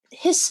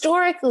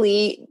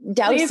historically,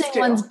 dousing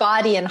one's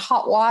body in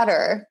hot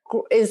water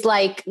is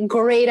like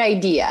great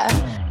idea.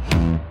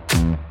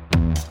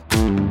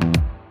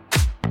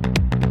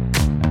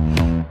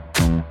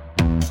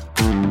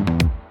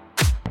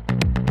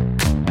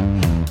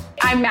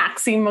 I'm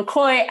Maxine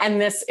McCoy, and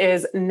this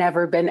is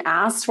Never Been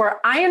Asked, where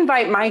I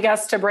invite my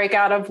guests to break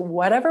out of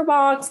whatever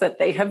box that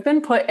they have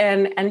been put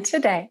in. And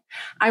today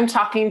I'm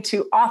talking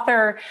to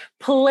author,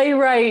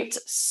 playwright,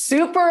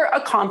 super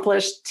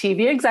accomplished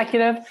TV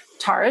executive,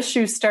 Tara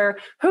Schuster,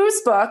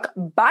 whose book,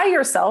 By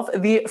Yourself,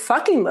 The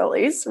Fucking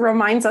Lilies,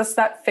 reminds us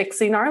that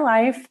fixing our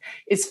life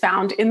is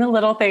found in the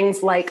little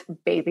things like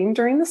bathing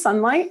during the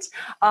sunlight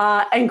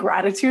and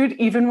gratitude,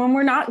 even when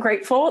we're not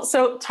grateful.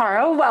 So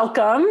Tara,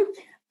 welcome.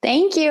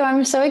 Thank you.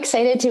 I'm so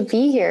excited to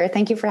be here.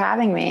 Thank you for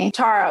having me.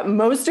 Tara,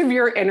 most of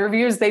your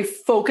interviews, they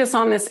focus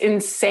on this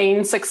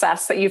insane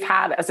success that you've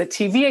had as a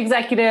TV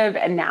executive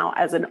and now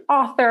as an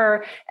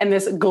author, and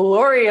this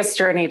glorious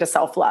journey to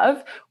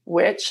self-love,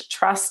 which,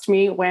 trust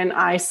me when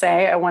I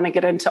say I want to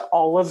get into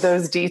all of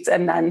those deets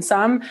and then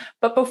some.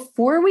 But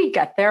before we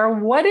get there,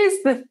 what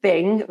is the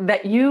thing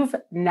that you've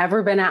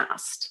never been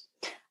asked?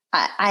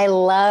 I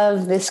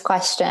love this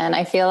question.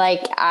 I feel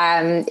like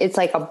it's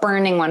like a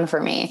burning one for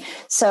me.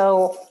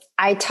 So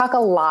I talk a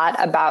lot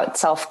about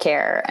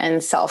self-care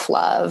and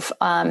self-love.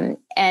 And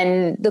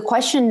the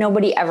question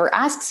nobody ever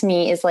asks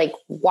me is like,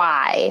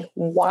 why?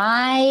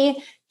 Why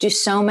do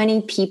so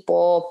many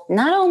people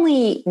not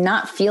only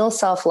not feel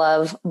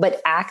self-love,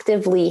 but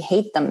actively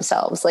hate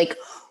themselves? Like,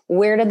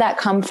 where did that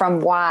come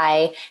from?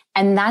 Why?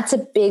 And that's a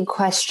big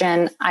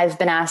question I've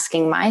been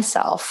asking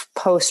myself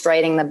post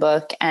writing the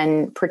book,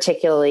 and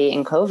particularly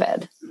in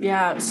COVID.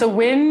 Yeah. So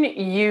when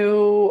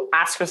you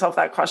ask yourself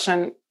that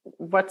question,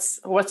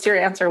 what's your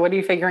answer? What are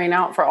you figuring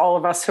out for all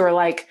of us who are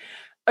like,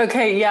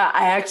 okay, yeah,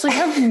 I actually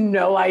have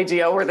no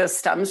idea where this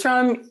stems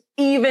from,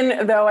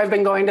 even though I've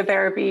been going to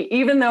therapy,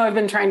 even though I've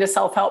been trying to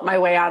self-help my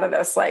way out of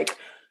this? Like,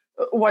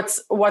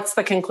 what's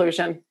the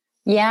conclusion?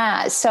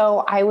 Yeah.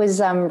 So I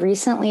was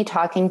recently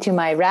talking to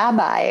my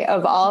rabbi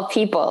of all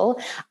people.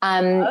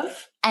 And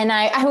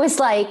I was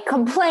like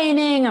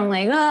complaining. I'm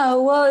like,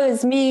 oh, woe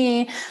is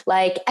me.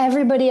 Like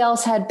everybody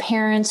else had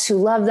parents who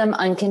loved them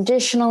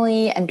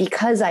unconditionally. And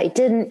because I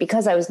didn't,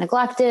 because I was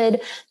neglected,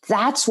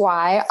 that's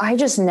why I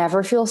just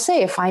never feel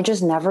safe. I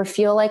just never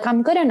feel like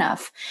I'm good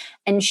enough.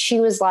 And she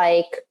was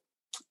like,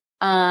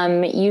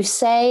 you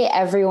say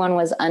everyone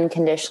was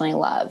unconditionally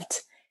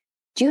loved.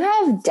 Do you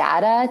have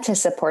data to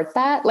support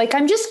that? Like,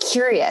 I'm just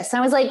curious. I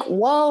was like,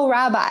 whoa,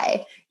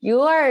 Rabbi,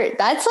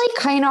 that's like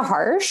kind of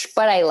harsh,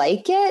 but I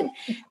like it.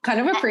 Kind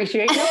of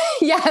appreciate you.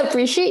 Yeah, I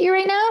appreciate you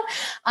right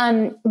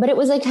now. But it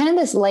was like kind of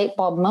this light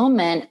bulb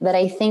moment that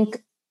I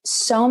think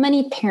so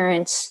many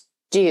parents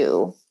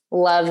do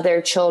love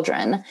their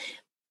children.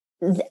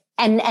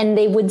 And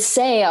they would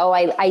say, oh,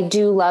 I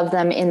do love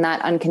them in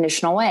that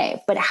unconditional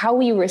way. But how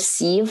we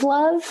receive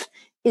love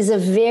is a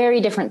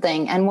very different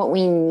thing. And what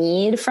we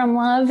need from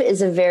love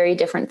is a very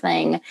different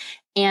thing.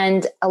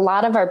 And a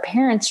lot of our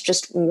parents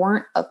just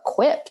weren't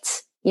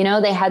equipped. You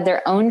know, they had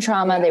their own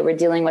trauma. They were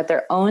dealing with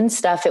their own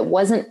stuff. It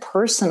wasn't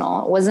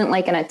personal. It wasn't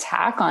like an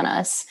attack on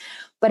us.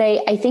 But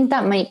I think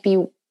that might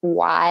be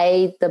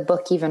why the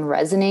book even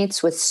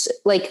resonates with,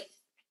 like,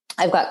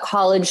 I've got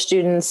college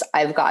students,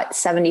 I've got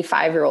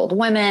 75-year-old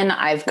women,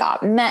 I've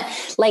got men,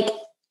 like,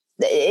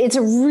 it's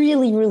a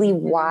really, really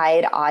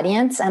wide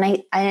audience.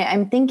 And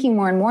I'm thinking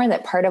more and more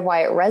that part of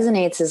why it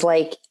resonates is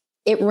like,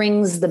 it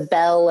rings the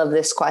bell of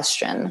this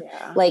question,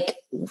 like,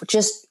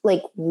 just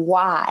like,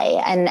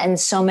 why? And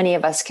so many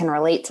of us can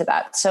relate to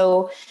that.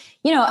 So,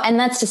 you know, and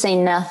that's to say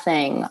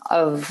nothing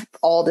of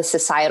all the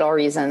societal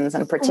reasons,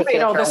 and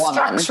particularly all the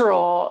women.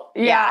 Structural.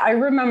 Yeah, I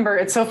remember.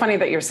 It's so funny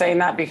that you're saying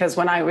that, because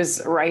when I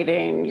was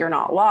writing You're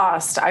Not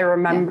Lost, I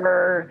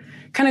remember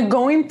kind of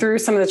going through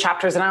some of the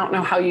chapters, and I don't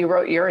know how you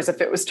wrote yours, if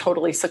it was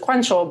totally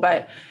sequential,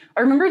 but I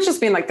remember just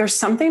being like, there's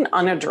something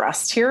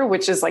unaddressed here,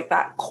 which is like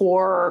that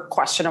core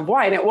question of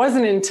why. And it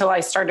wasn't until I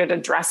started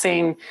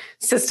addressing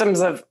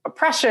systems of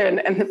oppression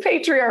and the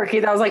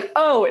patriarchy that I was like,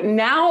 oh,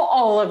 now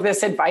all of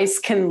this advice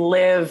can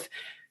live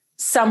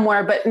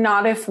somewhere, but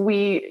not if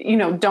we, you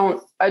know,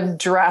 don't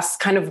address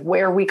kind of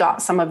where we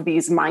got some of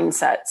these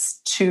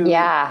mindsets to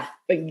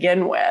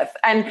begin with.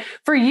 And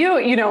for you,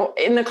 you know,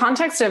 in the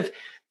context of,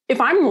 if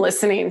I'm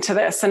listening to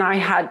this and I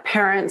had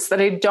parents that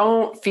I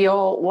don't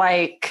feel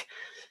like,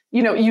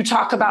 you know, you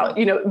talk about,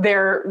 you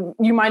know,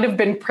 you might have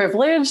been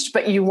privileged,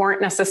 but you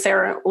weren't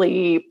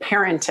necessarily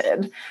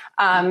parented.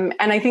 And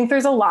I think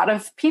there's a lot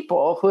of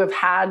people who have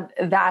had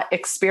that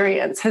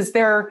experience. Has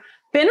there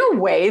been a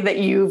way that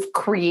you've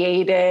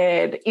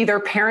created either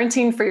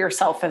parenting for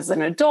yourself as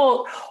an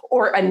adult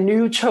or a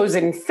new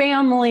chosen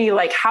family?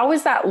 Like, how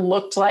has that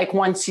looked like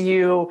once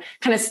you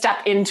kind of step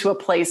into a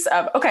place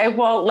of, okay,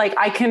 well, like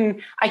I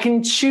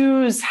can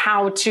choose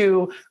how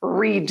to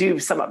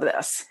redo some of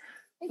this?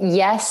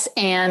 Yes.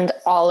 And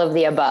all of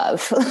the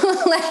above.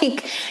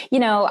 Like, you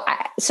know,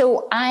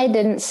 so I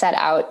didn't set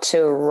out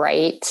to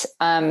write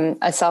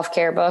a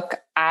self-care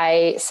book.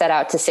 I set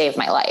out to save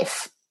my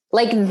life.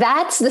 Like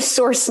that's the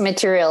source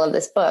material of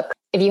this book.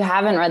 If you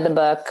haven't read the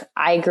book,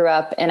 I grew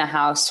up in a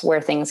house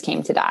where things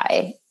came to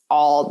die.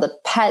 All the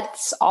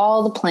pets,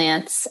 all the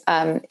plants.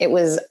 It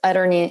was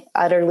utterly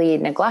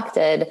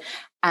neglected.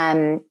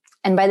 And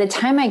by the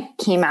time I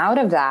came out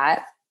of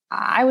that,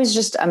 I was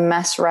just a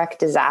mess wreck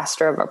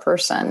disaster of a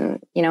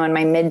person. You know, in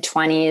my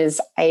mid-20s,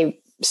 I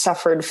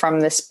suffered from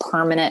this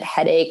permanent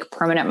headache,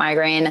 permanent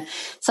migraine.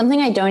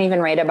 Something I don't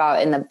even write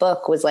about in the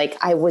book was like,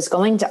 I was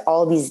going to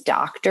all these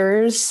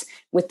doctors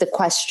with the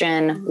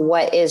question,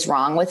 what is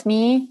wrong with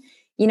me?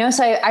 You know,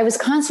 so I was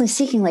constantly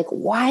seeking, like,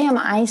 why am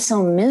I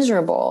so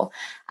miserable?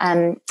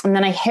 And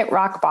then I hit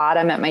rock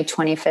bottom at my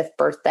 25th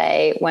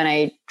birthday when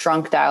I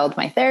drunk dialed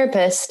my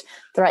therapist,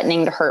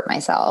 threatening to hurt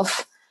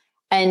myself.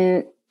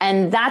 And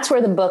that's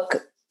where the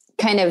book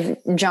kind of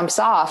jumps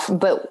off.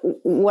 But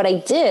what I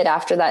did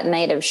after that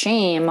night of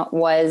shame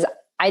was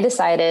I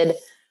decided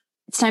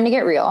it's time to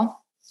get real.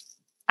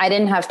 I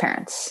didn't have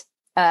parents.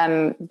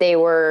 They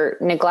were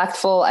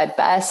neglectful at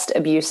best,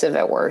 abusive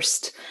at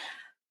worst.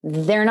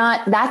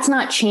 That's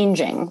not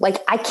changing. Like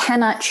I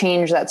cannot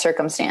change that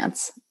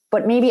circumstance,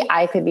 but maybe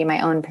I could be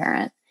my own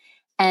parent.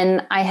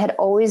 And I had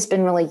always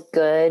been really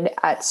good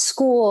at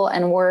school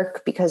and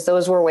work because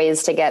those were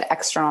ways to get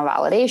external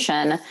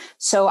validation.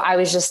 So I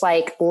was just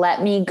like,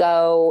 let me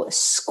go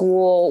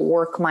school,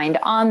 work mind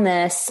on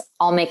this.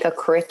 I'll make a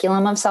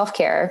curriculum of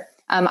self-care.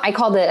 I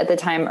called it at the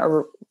time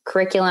a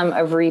curriculum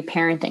of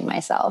reparenting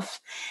myself.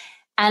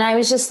 And I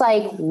was just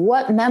like,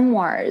 what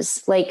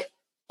memoirs? Like,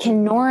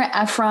 can Nora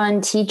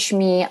Ephron teach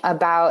me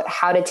about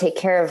how to take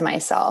care of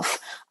myself?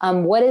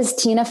 What does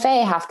Tina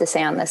Fey have to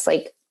say on this?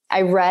 Like,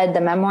 I read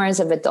the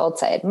memoirs of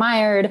adults I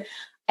admired.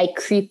 I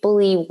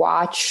creepily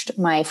watched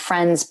my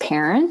friends'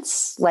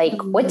 parents. Like,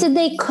 what did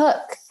they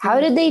cook? How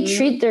did they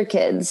treat their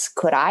kids?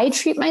 Could I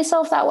treat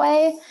myself that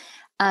way?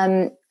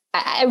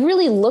 I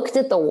really looked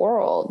at the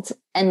world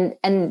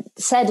and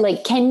said,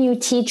 like, can you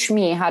teach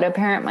me how to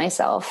parent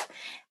myself?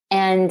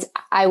 And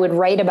I would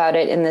write about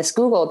it in this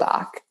Google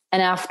Doc.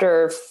 And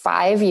after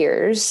 5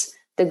 years,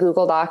 the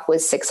Google Doc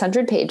was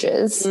 600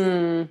 pages.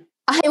 I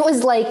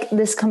was like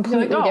this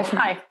completely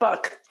different hi,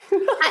 book.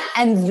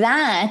 And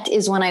that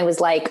is when I was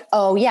like,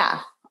 oh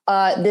yeah,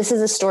 this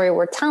is a story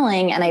worth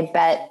telling. And I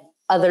bet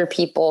other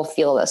people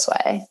feel this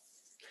way.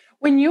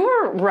 When you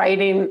were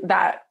writing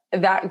that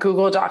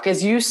Google Doc,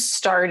 as you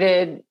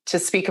started to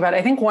speak about it,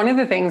 I think one of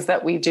the things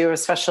that we do,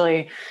 especially,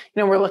 you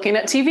know, we're looking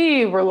at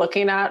TV, we're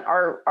looking at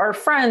our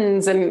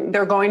friends and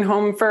they're going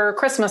home for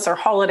Christmas or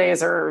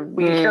holidays, or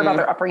we hear about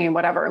their upbringing,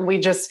 whatever. And we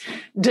just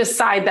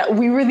decide that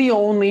we were the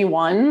only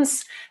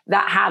ones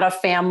that had a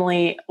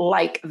family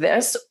like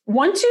this.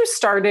 Once you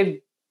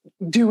started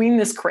doing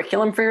this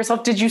curriculum for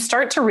yourself, did you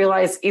start to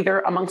realize either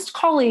amongst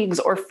colleagues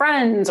or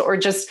friends or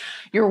just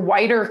your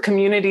wider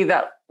community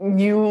that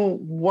you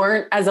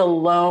weren't as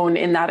alone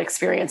in that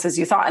experience as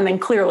you thought? And then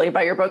clearly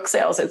by your book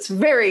sales, it's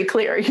very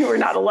clear you were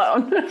not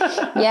alone.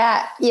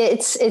 Yeah.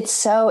 It's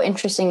so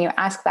interesting you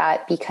ask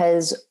that,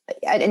 because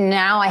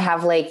now I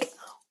have like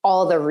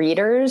all the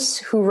readers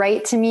who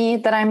write to me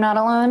that I'm not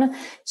alone.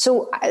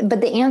 So, but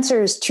the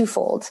answer is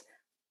twofold.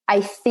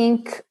 I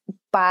think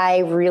by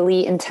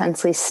really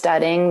intensely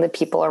studying the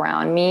people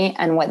around me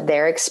and what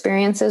their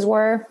experiences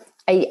were,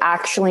 I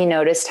actually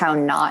noticed how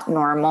not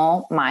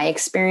normal my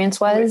experience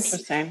was.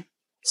 Interesting.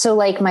 So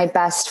like my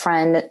best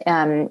friend,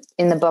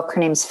 in the book, her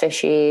name's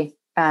Fishy.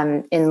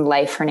 In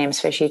life, her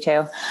name's Fishy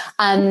too.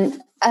 I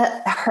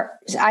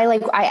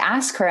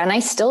ask her, and I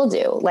still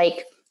do,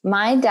 like,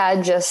 my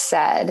dad just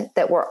said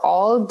that we're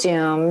all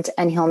doomed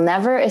and he'll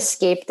never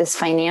escape this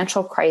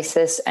financial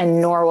crisis, and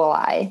nor will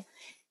I.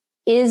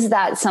 Is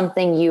that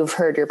something you've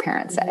heard your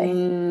parents say?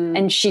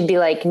 And she'd be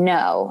like,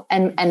 no,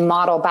 and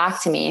model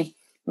back to me.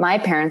 My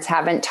parents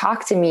haven't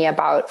talked to me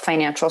about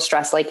financial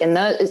stress. Like in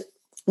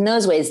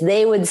those ways,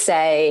 they would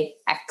say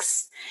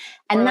X.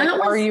 And that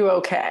was, are you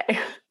okay?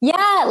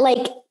 Yeah.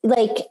 Like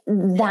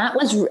that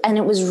was, and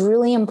it was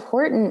really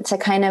important to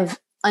kind of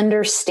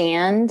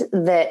understand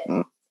that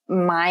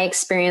my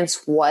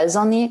experience was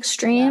on the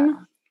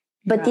extreme,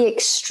 but the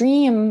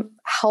extreme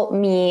helped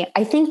me.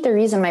 I think the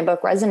reason my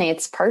book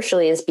resonates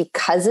partially is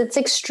because it's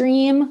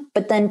extreme,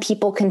 but then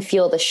people can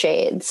feel the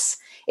shades.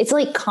 It's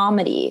like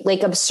comedy,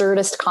 like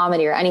absurdist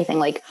comedy or anything.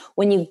 Like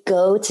when you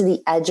go to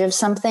the edge of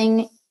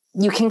something,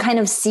 you can kind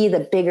of see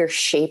the bigger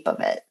shape of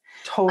it.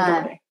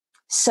 Totally.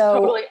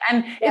 Totally.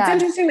 And it's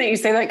interesting that you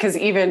say that, because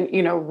even,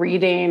 you know,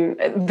 reading,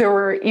 there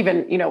were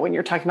even, you know, when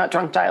you're talking about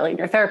drunk dialing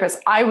your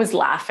therapist, I was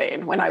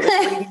laughing when I was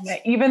reading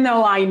it, even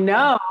though I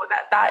know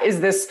that is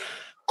this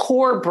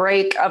core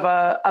break of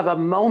a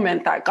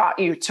moment that got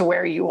you to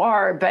where you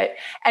are. But,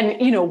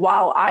 and, you know,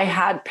 while I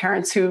had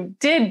parents who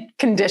did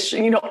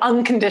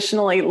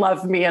unconditionally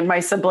love me and my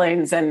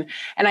siblings, and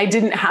I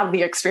didn't have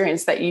the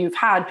experience that you've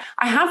had,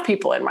 I have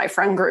people in my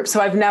friend group.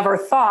 So I've never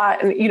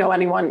thought, and, you know,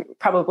 anyone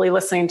probably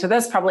listening to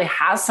this probably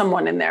has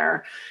someone in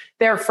their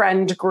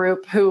friend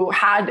group who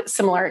had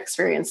similar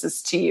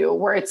experiences to you,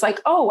 where it's like,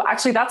 oh,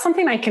 actually that's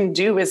something I can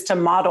do, is to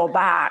model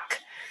back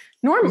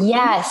normal.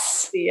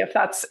 Yes. If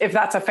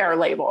that's a fair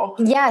label.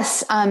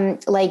 Yes.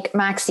 Like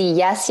Maxie,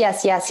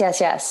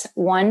 yes.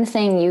 One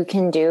thing you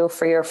can do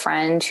for your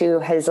friend who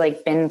has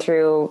like been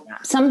through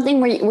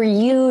something where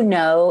you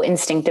know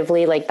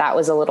instinctively like that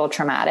was a little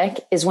traumatic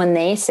is when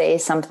they say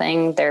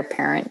something their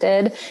parent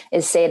did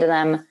is say to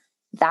them,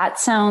 that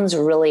sounds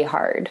really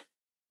hard.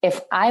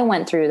 If I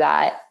went through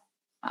that,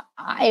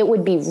 it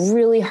would be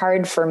really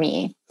hard for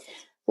me.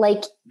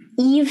 Like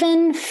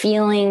even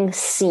feeling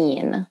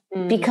seen,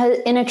 because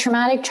in a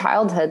traumatic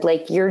childhood,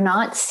 like you're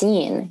not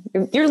seen,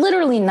 you're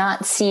literally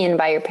not seen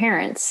by your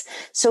parents.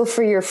 So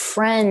for your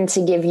friend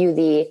to give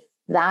you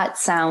that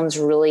sounds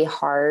really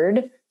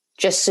hard,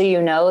 just so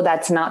you know,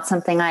 that's not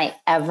something I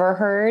ever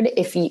heard.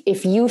 If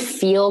you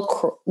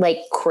feel like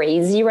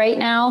crazy right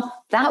now,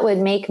 that would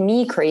make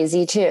me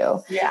crazy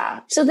too. Yeah.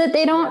 So that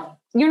they don't,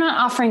 you're not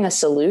offering a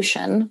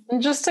solution.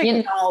 Just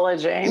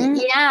acknowledging.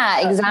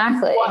 Yeah,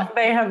 exactly. What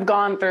they have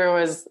gone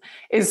through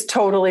is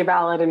totally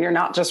valid. And you're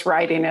not just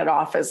writing it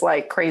off as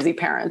like crazy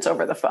parents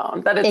over the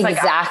phone. That it's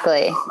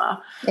exactly.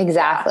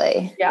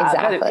 Exactly.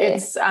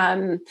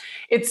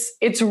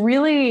 It's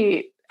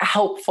really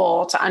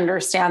helpful to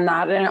understand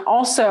that. And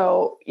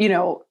also,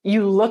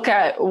 you look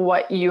at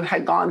what you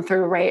had gone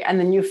through, right? And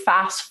then you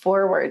fast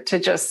forward to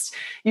just,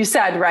 you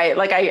said, right?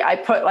 Like I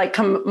put like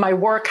my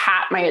work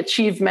hat, my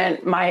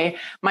achievement, my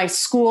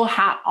school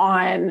hat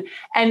on.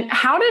 And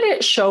how did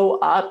it show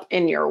up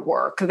in your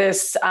work?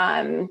 This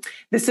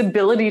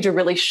ability to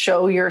really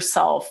show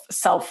yourself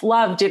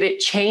self-love, did it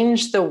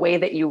change the way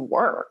that you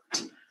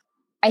worked?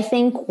 I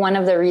think one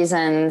of the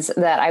reasons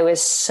that I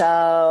was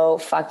so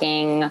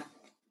fucking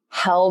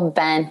hell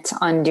bent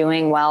on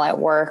doing well at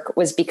work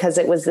was because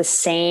it was the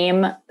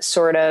same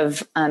sort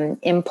of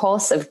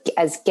impulse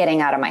as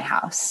getting out of my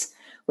house,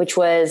 which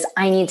was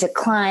I need to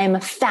climb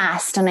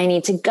fast and I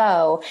need to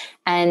go.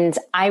 And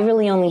I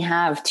really only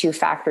have 2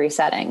 factory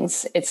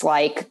settings. It's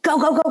like, go,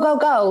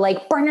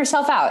 like burn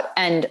yourself out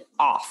and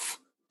off.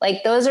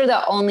 Like those are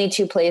the only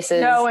 2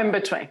 places. No in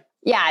between.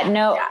 Yeah,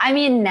 no, yeah. I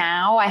mean,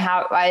 now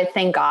I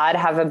thank God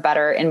have a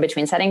better in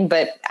between setting,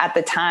 but at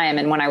the time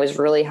and when I was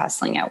really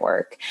hustling at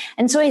work.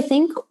 And so I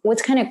think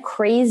what's kind of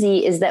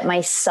crazy is that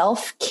my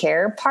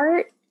self-care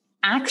part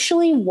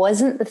actually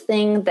wasn't the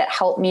thing that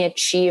helped me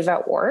achieve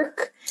at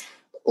work.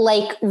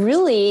 Like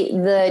really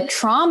the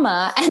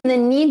trauma and the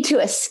need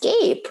to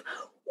escape,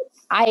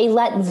 I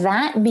let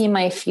that be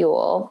my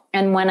fuel.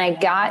 And when I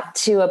got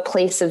to a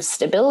place of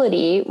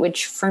stability,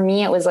 which for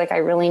me, it was like I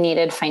really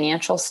needed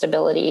financial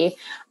stability.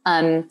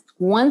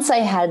 Once I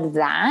had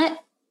that,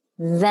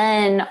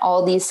 then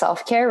all these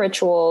self-care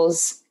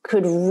rituals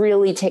could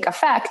really take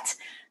effect.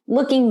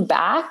 Looking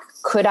back,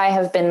 could I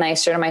have been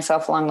nicer to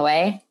myself along the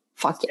way?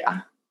 Fuck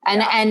yeah.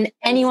 And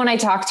anyone I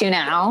talk to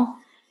now,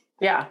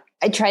 yeah,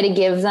 I try to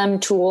give them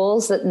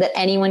tools that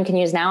anyone can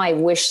use now. I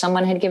wish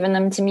someone had given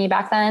them to me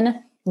back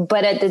then.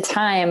 But at the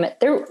time,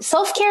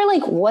 self-care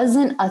like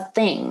wasn't a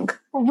thing.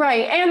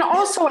 Right. And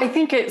also I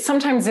think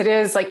sometimes it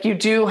is like, you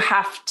do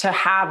have to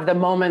have the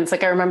moments.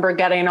 Like I remember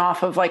getting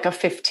off of like a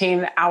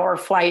 15-hour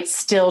flight,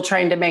 still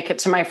trying to make it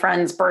to my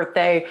friend's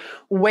birthday,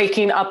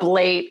 waking up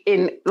late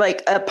in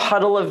like a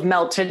puddle of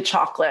melted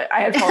chocolate.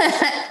 I had chocolate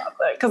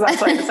because that's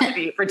what I decided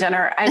to eat for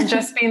dinner, and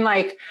just being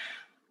like,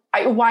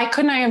 why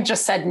couldn't I have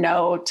just said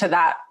no to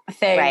that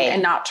thing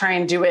and not try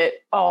and do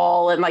it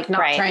all and like not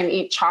try and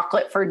eat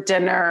chocolate for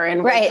dinner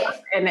and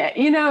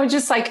it,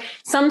 just like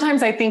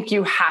sometimes I think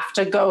you have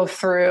to go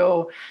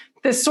through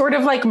this sort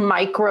of like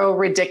micro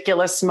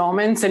ridiculous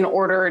moments in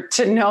order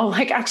to know,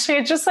 like, actually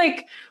I just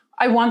like,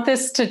 I want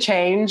this to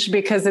change,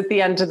 because at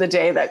the end of the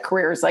day, that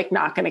career is like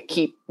not going to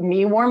keep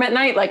me warm at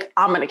night. Like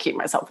I'm going to keep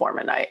myself warm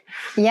at night.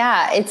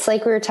 Yeah. It's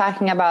like we were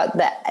talking about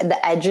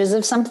the edges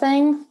of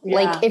something. Yeah.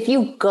 Like if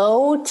you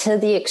go to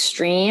the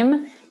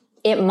extreme,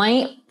 it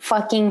might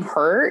fucking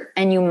hurt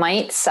and you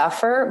might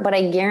suffer, but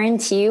I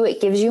guarantee you it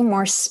gives you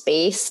more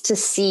space to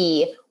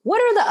see what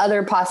are the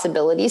other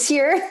possibilities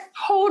here?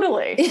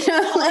 Totally.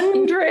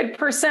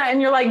 100%.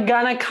 And you're like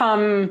gonna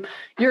come,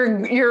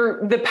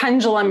 the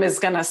pendulum is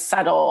gonna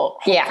settle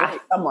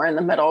somewhere in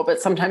the middle,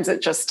 but sometimes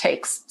it just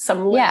takes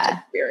some lived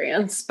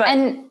experience. But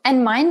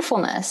and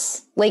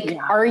mindfulness. Like,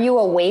 are you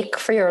awake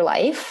for your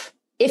life?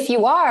 If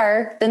you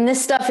are, then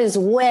this stuff is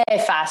way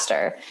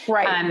faster.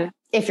 Right.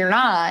 If you're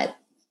not,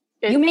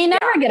 you may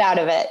never get out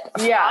of it.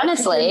 Yeah.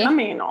 Honestly.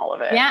 Numbing all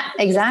of it. Yeah,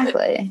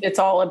 exactly. It's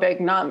all a big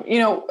numb.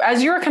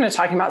 As you were kind of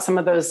talking about some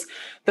of those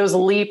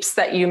leaps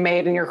that you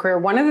made in your career,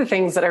 one of the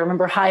things that I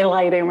remember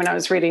highlighting when I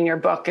was reading your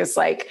book is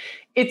like,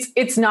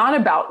 it's not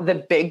about the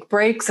big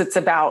breaks. It's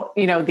about,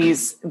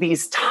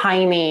 these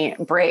tiny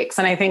breaks.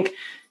 And I think,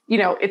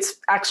 it's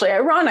actually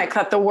ironic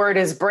that the word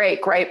is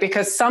break, right?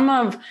 Because some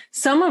of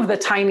the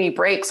tiny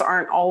breaks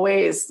aren't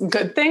always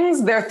good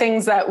things. They're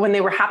things that when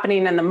they were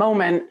happening in the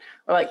moment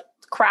were like,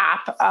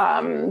 crap.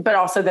 But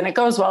also then it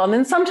goes well. And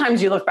then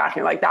sometimes you look back and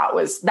you're like, that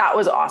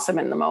was awesome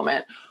in the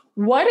moment.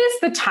 What is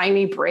the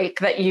tiny break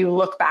that you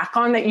look back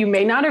on that you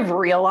may not have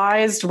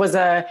realized was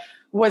a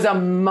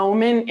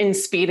moment in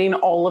speeding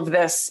all of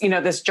this,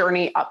 this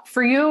journey up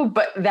for you,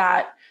 but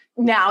that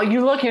now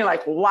you look and you're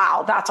like,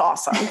 wow, that's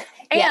awesome.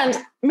 And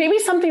maybe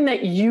something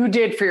that you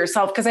did for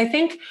yourself. Because I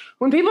think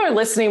when people are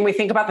listening, we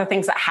think about the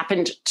things that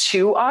happened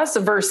to us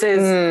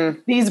versus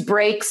these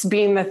breaks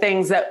being the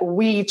things that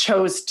we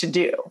chose to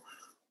do.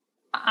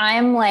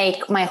 I'm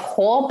like, my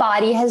whole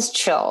body has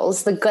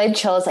chills, the good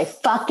chills. I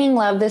fucking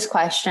love this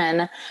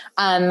question.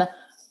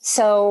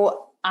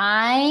 So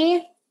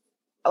I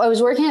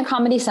was working at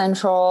Comedy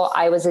Central.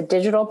 I was a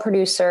digital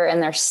producer in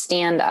their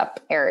stand-up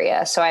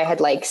area. So I had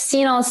like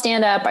seen all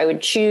stand-up. I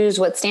would choose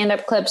what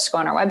stand-up clips go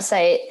on our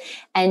website.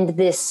 And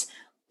this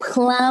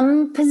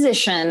plum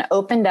position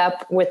opened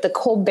up with the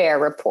Colbert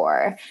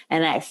Report.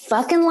 And I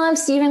fucking love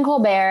Stephen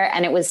Colbert.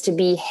 And it was to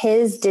be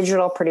his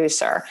digital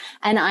producer.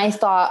 And I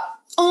thought,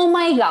 oh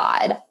my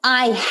God,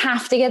 I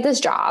have to get this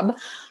job.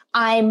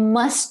 I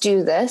must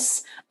do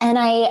this. And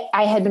I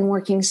had been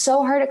working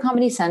so hard at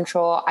Comedy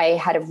Central. I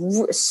had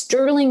a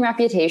sterling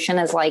reputation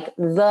as like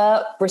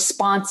the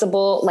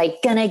responsible,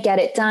 like gonna get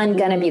it done,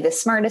 gonna be the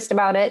smartest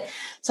about it.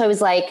 So I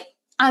was like,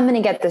 I'm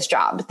gonna get this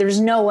job.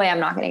 There's no way I'm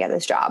not gonna get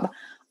this job.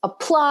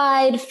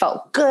 Applied,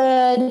 felt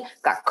good,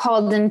 got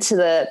called into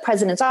the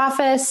president's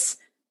office.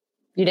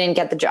 You didn't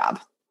get the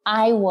job.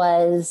 I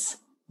was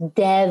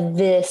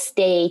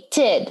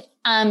devastated.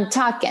 I'm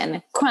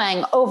talking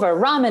crying over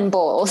ramen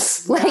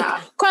bowls,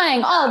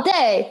 crying all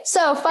day.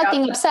 So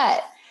fucking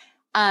upset.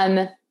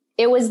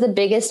 It was the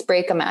biggest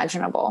break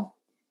imaginable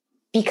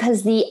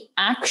because the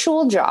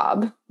actual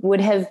job would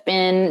have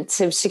been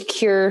to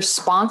secure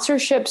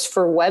sponsorships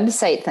for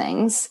website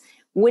things,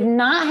 would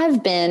not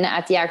have been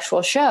at the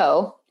actual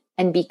show.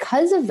 And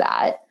because of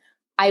that,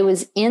 I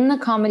was in the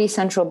Comedy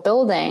Central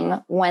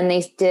building when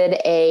they did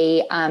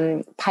a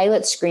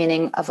pilot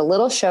screening of a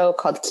little show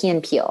called Key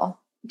and Peele.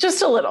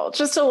 Just a little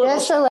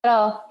show.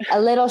 I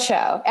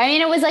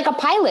mean, it was like a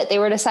pilot. They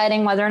were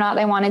deciding whether or not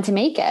they wanted to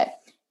make it.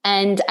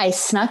 And I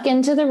snuck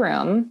into the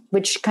room,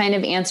 which kind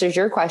of answers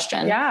your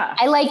question. Yeah.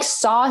 I like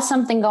saw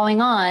something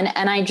going on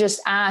and I just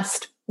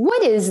asked,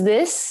 what is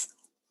this?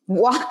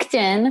 Walked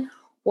in,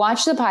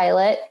 watched the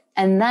pilot,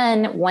 and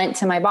then went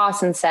to my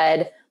boss and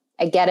said,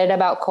 I get it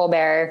about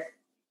Colbert.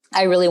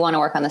 I really want to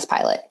work on this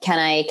pilot. Can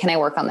I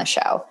work on the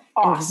show?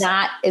 Awesome. And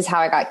that is how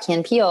I got Key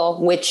and Peele,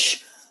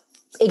 which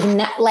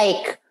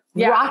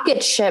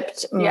rocket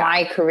shipped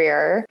my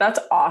career. That's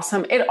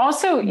awesome. It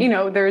also, you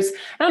know, I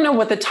don't know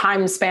what the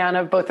time span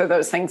of both of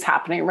those things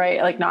happening,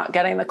 right? Like not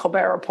getting the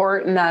Colbert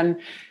Report and then,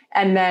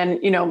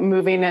 you know,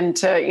 moving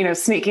into, you know,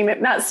 waltzing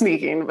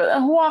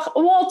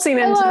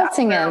into that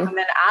room and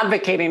then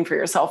advocating for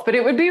yourself. But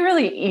it would be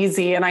really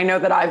easy. And I know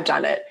that I've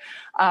done it.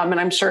 And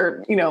I'm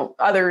sure, you know,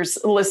 others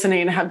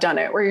listening have done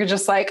it where you're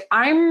just like,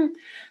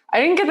 I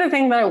didn't get the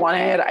thing that I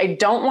wanted. I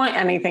don't want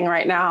anything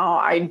right now.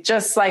 I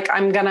just like,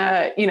 I'm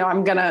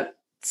gonna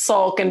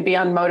sulk and be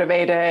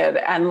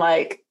unmotivated and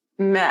like,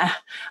 meh.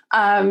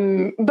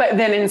 But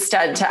then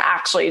instead to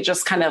actually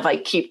just kind of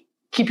like keep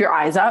your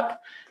eyes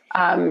up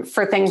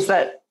for things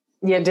that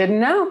you didn't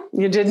know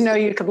you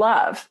could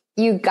love.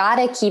 You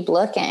gotta keep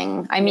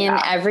looking. I mean,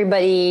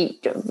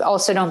 everybody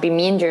also don't be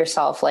mean to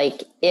yourself.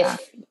 Like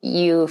if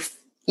you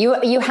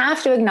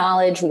have to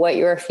acknowledge what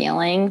you're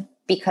feeling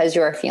because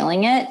you're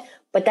feeling it.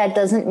 But that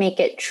doesn't make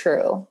it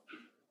true.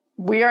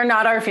 We are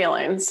not our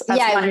feelings. You're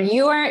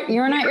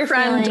not your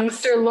friend,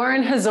 feelings. Dr.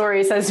 Lauren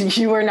Hazori says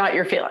you are not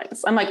your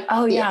feelings. I'm like,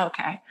 oh yeah,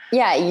 okay.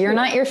 Yeah, you're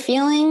not your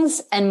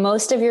feelings, and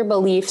most of your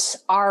beliefs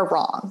are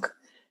wrong.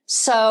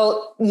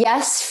 So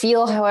yes,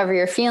 feel however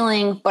you're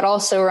feeling, but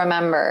also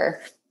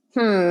remember,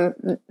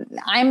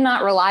 I'm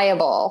not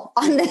reliable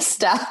on this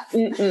stuff.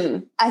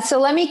 So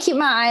let me keep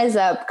my eyes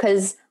up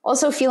because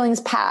also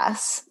feelings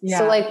pass. Yeah.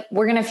 So like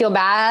we're going to feel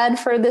bad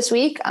for this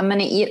week. I'm going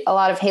to eat a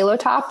lot of Halo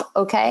Top.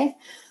 Okay.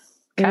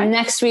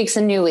 Next week's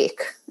a new week.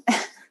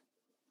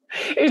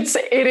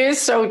 It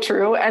is so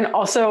true. And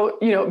also,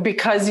 you know,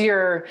 because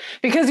you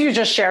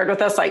just shared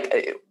with us,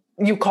 like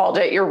you called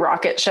it your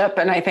rocket ship.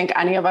 And I think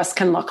any of us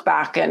can look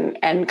back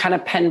and kind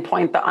of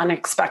pinpoint the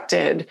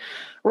unexpected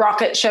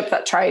rocket ship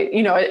that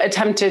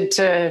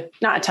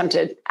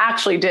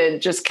actually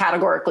did just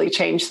categorically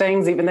change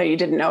things, even though you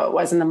didn't know it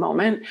was in the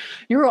moment.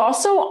 You're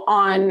also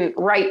on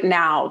right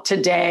now,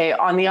 today,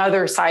 on the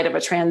other side of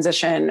a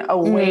transition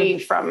away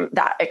from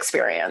that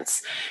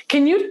experience.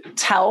 Can you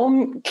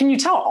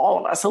tell all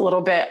of us a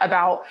little bit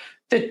about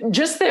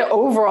the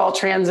overall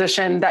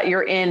transition that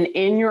you're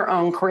in your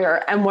own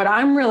career? And what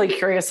I'm really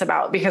curious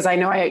about, because I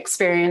know I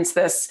experienced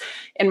this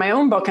in my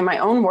own book and my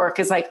own work,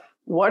 is like,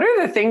 what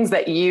are the things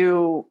that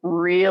you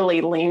really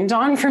leaned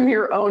on from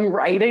your own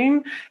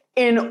writing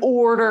in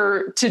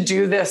order to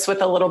do this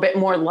with a little bit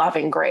more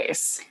loving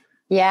grace?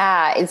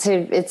 Yeah,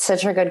 it's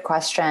such a good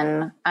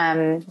question.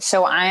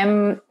 So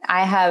I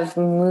have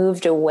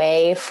moved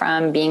away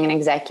from being an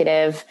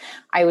executive.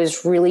 I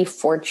was really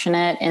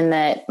fortunate in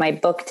that my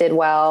book did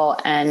well,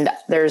 and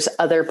there's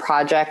other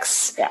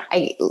projects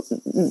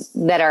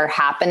that are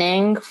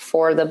happening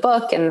for the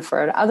book and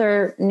for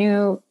other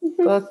new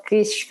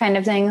bookish kind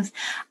of things.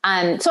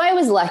 So I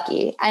was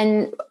lucky,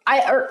 and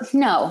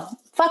no,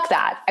 fuck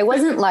that. I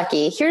wasn't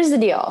lucky. Here's the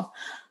deal.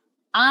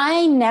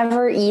 I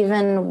never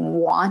even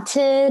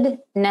wanted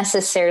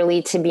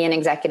necessarily to be an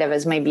executive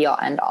as my be all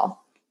end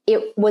all.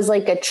 It was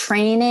like a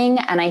training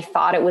and I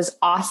thought it was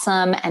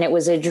awesome and it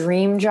was a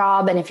dream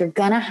job. And if you're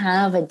going to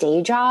have a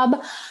day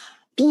job,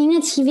 being a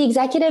TV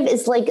executive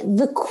is like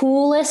the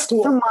coolest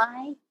for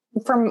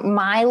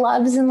my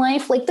loves in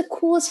life, like the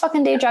coolest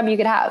fucking day job you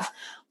could have.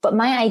 But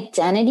my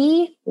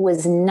identity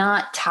was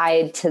not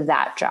tied to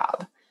that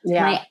job.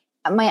 Yeah.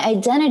 My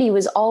identity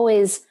was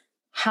always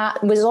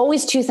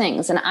two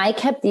things. And I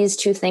kept these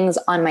two things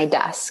on my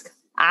desk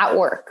at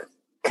work: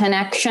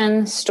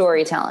 connection,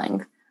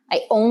 storytelling.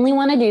 I only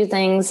want to do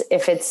things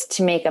if it's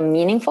to make a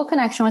meaningful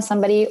connection with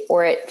somebody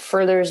or it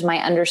furthers my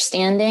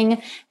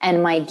understanding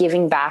and my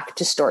giving back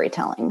to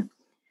storytelling.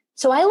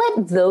 So I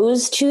let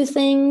those two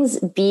things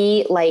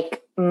be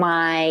like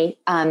my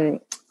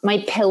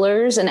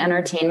pillars in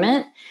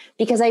entertainment,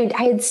 because I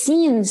had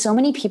seen so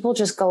many people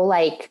just go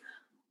like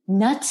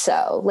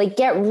nutso, like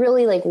get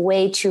really like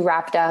way too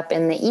wrapped up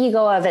in the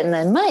ego of it. And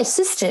then my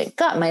assistant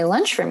got my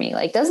lunch for me.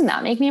 Like, doesn't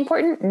that make me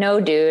important?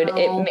 No, dude,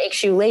 It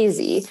makes you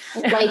lazy.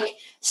 Like,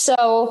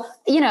 so,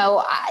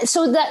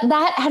 so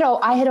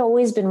I had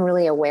always been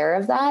really aware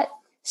of that.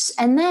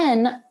 And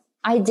then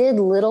I did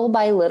little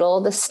by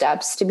little the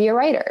steps to be a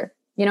writer.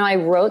 I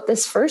wrote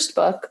this first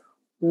book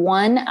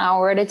 1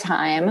 hour at a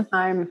time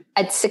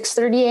at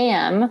 6:30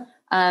 a.m.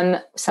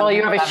 Well,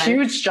 you have a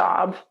huge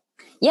job.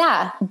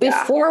 Yeah.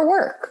 Before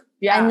work.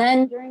 Yeah. And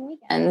then during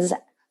weekends.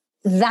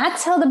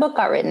 That's how the book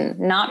got written.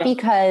 Not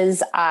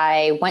because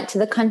I went to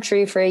the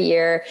country for a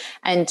year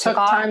and took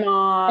time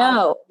off.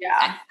 No.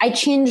 Yeah. I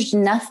changed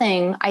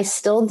nothing. I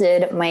still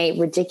did my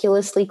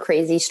ridiculously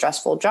crazy,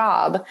 stressful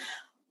job,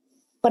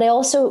 but I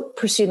also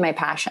pursued my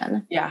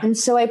passion. Yeah. And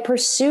so I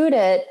pursued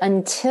it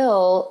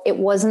until it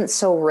wasn't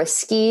so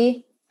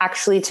risky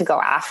actually to go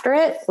after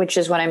it, which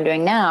is what I'm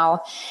doing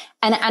now.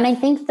 And I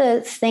think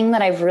the thing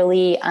that I've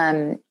really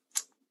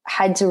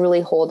had to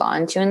really hold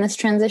on to in this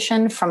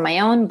transition from my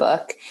own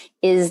book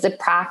is the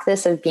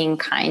practice of being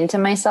kind to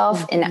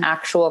myself in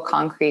actual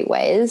concrete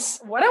ways.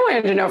 What I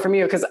wanted to know from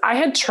you, because I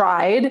had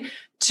tried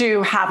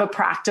to have a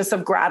practice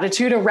of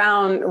gratitude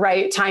around,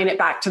 right, tying it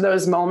back to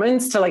those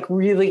moments to like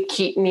really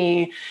keep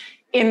me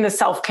in the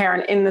self-care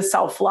and in the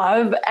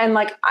self-love. And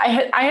like, I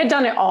had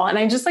done it all and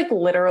I just like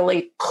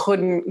literally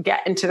couldn't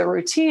get into the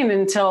routine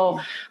until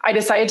I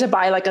decided to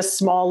buy like a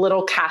small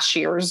little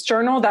cashier's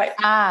journal that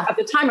at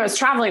the time I was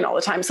traveling all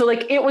the time. So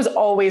like it was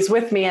always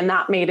with me and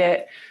that made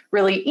it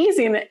really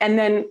easy. And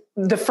then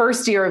the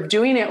first year of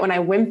doing it, when I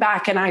went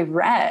back and I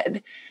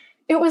read,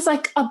 it was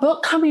like a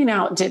book coming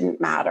out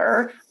didn't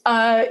matter.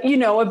 A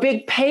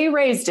big pay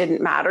raise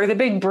didn't matter. The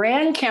big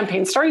brand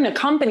campaign, starting a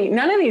company,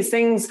 none of these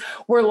things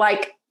were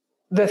like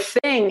the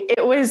thing.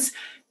 It was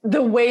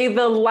the way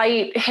the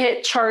light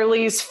hit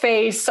Charlie's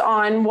face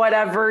on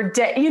whatever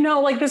day,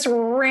 like this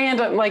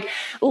random, like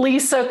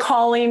Lisa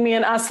calling me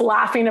and us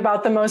laughing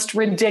about the most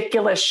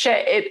ridiculous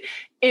shit.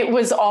 It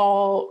was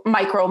all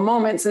micro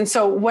moments. And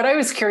so what I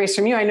was curious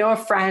from you, I know a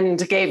friend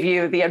gave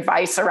you the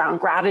advice around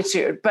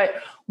gratitude, but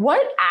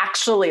what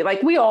actually,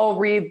 like we all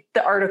read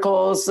the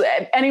articles,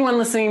 anyone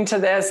listening to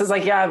this is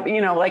like, yeah,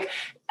 like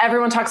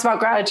everyone talks about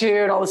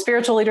gratitude, all the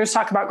spiritual leaders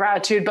talk about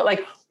gratitude, but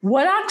like,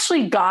 what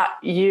actually got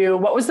you?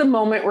 What was the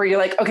moment where you're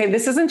like, okay,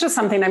 this isn't just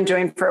something I'm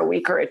doing for a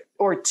week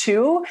or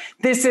two.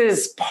 This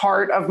is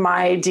part of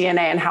my DNA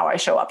and how I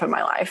show up in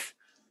my life.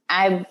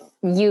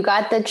 You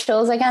got the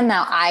chills again.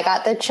 Now I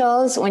got the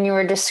chills when you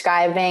were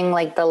describing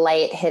like the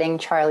light hitting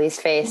Charlie's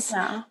face.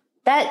 Yeah.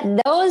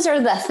 Those are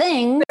the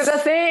things. There's a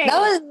thing.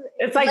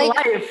 It's like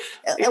life.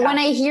 Yeah. When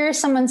I hear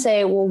someone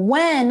say, well,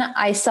 when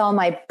I sell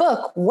my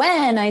book,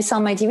 when I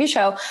sell my TV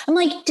show, I'm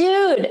like,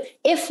 dude,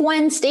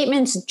 when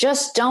statements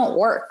just don't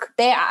work,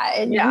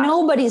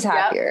 nobody's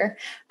happier.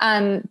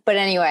 Yep. But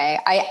anyway,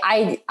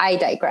 I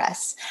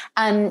digress.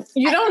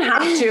 You don't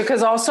have to,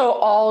 because also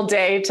all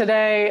day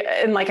today,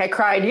 and like I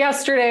cried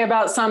yesterday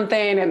about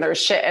something and there's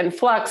shit in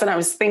flux. And I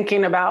was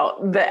thinking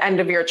about the end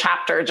of your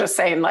chapter, just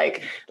saying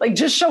like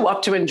just show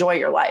up to enjoy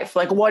your life.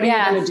 Like, what are you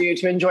going to do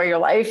to enjoy your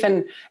life?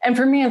 And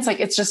for me, it's like,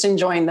 it's just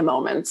enjoying the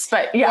moments,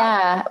 but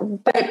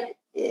but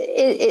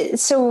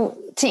so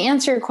to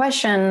answer your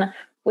question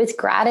with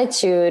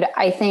gratitude,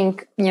 I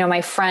think,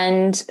 my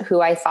friend who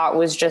I thought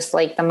was just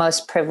like the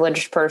most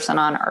privileged person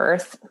on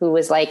earth, who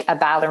was like a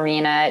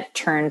ballerina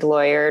turned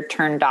lawyer,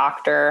 turned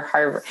doctor,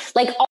 Harvard,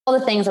 like all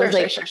the things.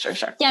 Sure.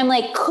 Yeah. I'm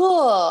like,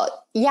 cool.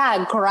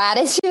 Yeah.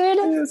 Gratitude.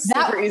 It's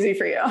super easy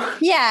for you.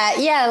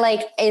 Yeah.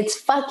 Like it's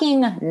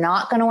fucking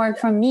not going to work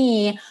for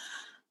me.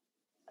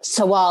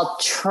 So I'll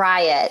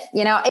try it.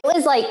 It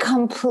was like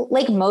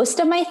like most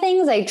of my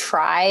things I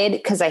tried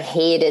because I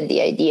hated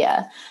the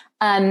idea.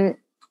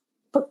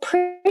 But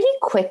pretty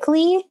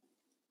quickly,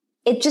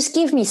 it just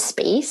gave me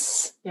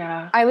space.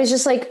 Yeah. I was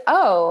just like,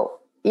 oh,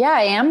 yeah,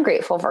 I am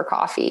grateful for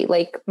coffee.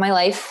 Like my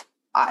life,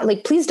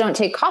 please don't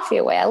take coffee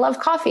away. I love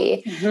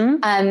coffee.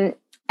 Mm-hmm. And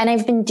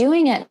I've been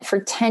doing it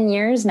for 10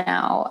 years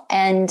now.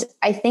 And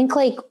I think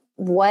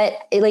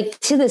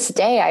to this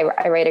day,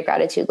 I write a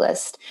gratitude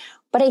list.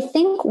 But I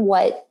think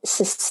what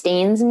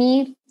sustains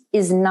me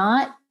is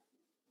not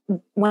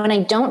when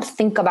I don't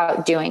think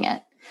about doing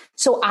it.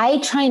 So I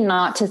try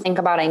not to think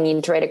about I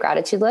need to write a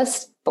gratitude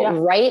list, but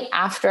right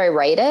after I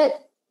write it,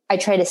 I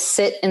try to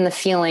sit in the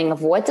feeling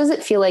of what does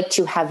it feel like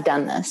to have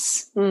done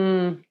this?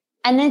 And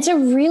it's a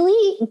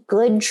really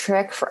good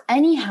trick for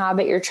any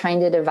habit you're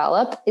trying to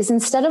develop is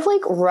instead of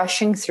like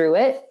rushing through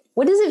it,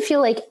 what does it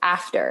feel like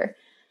after?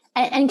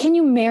 And can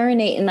you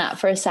marinate in that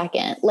for a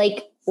second?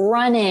 Like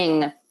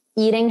running,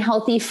 eating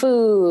healthy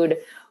food,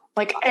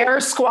 like air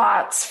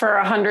squats for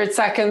 100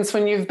 seconds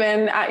when you've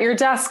been at your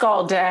desk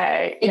all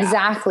day.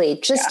 Exactly.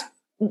 Just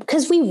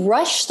because we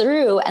rush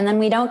through and then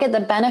we don't get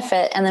the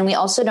benefit. And then we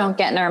also don't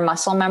get in our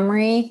muscle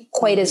memory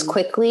quite as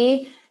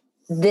quickly.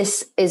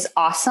 This is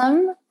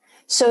awesome.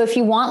 So if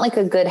you want like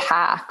a good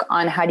hack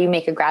on how do you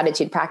make a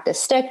gratitude practice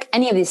stick,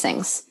 any of these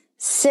things,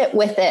 sit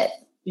with it.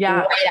 Right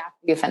after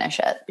you finish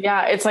it.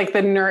 Yeah. It's like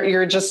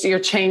you're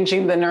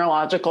changing the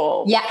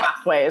neurological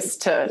pathways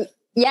to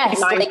be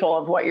mindful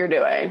of what you're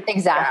doing.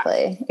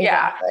 Exactly.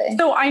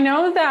 So I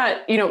know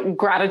that,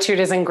 gratitude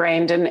is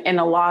ingrained in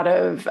a lot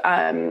of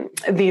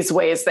these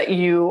ways that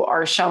you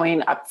are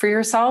showing up for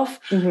yourself.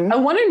 I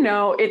want to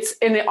know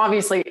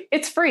obviously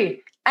it's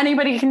free.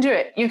 Anybody can do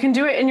it. You can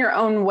do it in your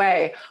own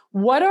way.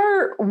 What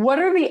are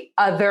the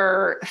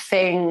other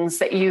things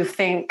that you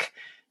think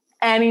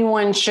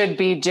anyone should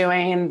be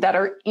doing that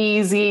are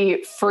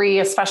easy, free,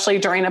 especially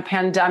during a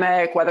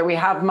pandemic, whether we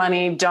have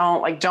money,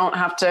 don't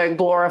have to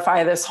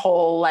glorify this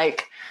whole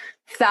like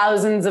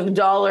thousands of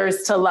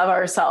dollars to love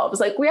ourselves.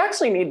 Like we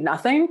actually need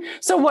nothing.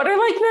 So what are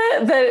like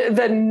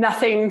the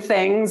nothing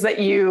things that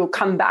you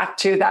come back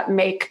to that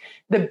make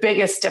the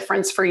biggest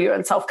difference for you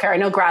in self-care? I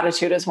know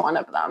gratitude is one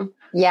of them.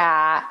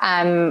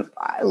 Yeah.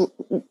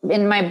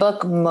 In my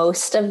book,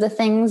 most of the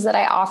things that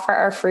I offer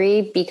are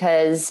free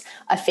because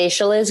a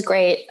facial is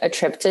great. A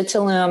trip to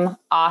Tulum,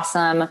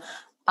 awesome.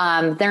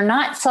 They're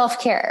not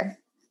self-care.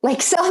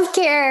 Like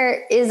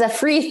self-care is a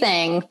free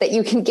thing that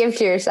you can give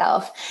to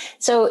yourself.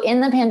 So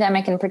in the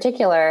pandemic in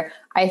particular,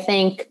 I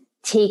think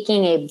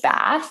taking a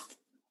bath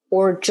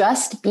or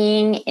just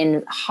being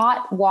in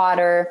hot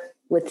water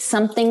with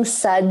something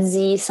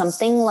sudsy,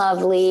 something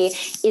lovely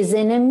is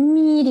an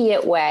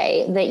immediate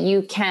way that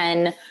you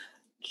can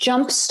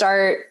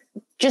jumpstart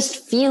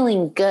just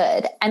feeling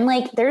good. And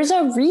like, there's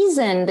a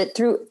reason that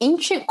through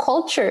ancient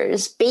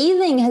cultures,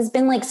 bathing has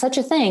been like such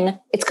a thing.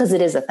 It's because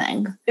it is a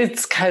thing.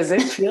 It's because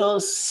it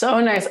feels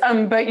so nice.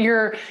 But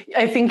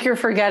I think you're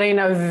forgetting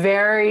a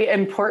very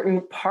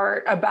important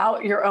part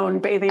about your own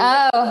bathing,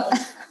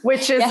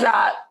 which is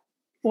that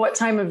what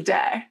time of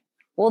day?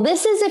 Well,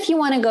 this is if you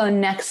want to go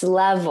next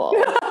level,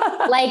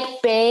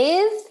 like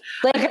bathe,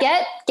 like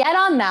get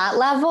on that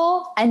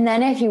level. And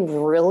then if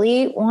you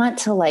really want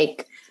to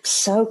like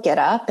soak it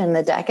up in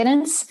the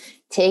decadence,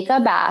 take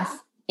a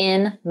bath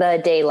in the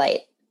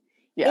daylight.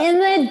 In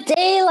the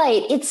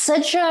daylight. It's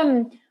such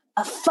a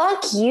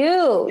fuck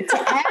you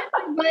to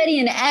everybody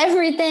and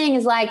everything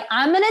is like,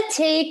 I'm going to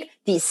take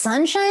these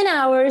sunshine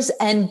hours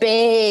and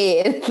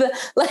bathe.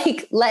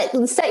 Like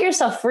set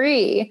yourself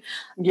free.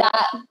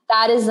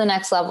 That is the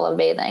next level of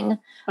bathing.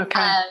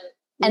 Okay.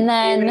 And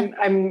then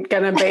I'm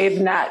going to bathe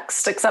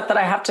next, except that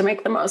I have to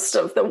make the most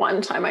of the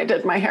one time I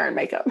did my hair and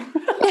makeup.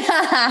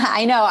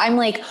 I know. I'm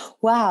like,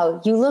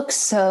 wow, you look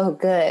so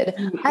good.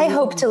 I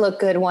hope to look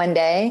good one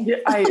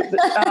day.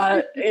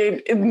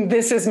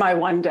 This is my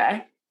one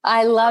day.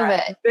 I love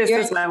it. This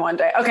is my one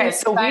day. Okay.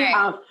 So we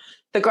have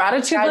the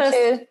gratitude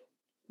list,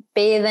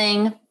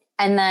 bathing,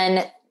 and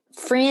then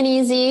free and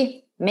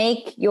easy,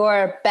 make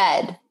your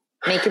bed.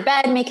 Make your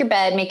bed, make your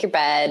bed, make your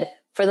bed.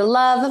 For the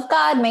love of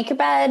God, make your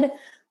bed.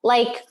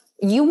 Like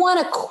you want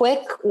a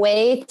quick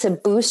way to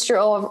boost your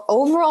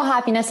overall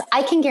happiness.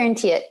 I can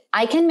guarantee it.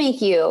 I can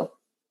make you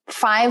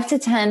 5 to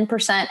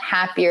 10%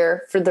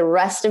 happier for the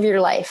rest of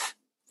your life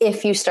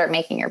if you start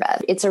making your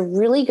bed. It's a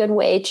really good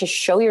way to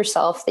show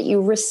yourself that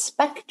you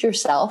respect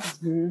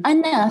yourself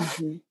enough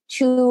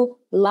to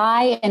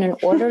lie in an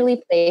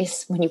orderly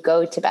place when you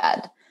go to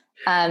bed.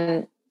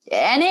 And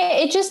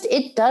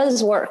it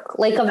does work.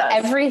 Like of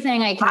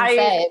everything I can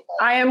say.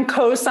 I am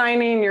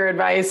co-signing your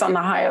advice on the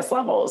highest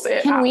levels.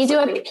 Can we do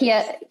a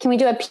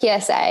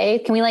PSA?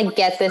 Can we like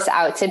get this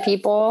out to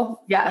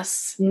people?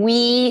 Yes.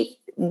 We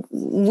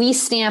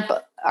stamp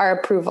our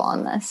approval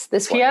on this.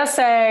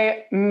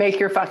 PSA, make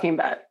your fucking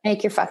bed.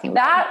 Make your fucking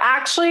bed. That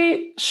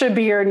actually should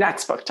be your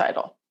next book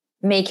title.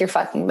 Make your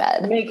fucking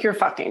bed. Make your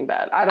fucking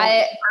bed.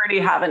 I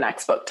already have a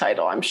next book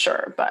title, I'm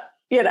sure, but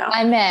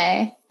I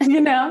may,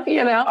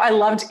 I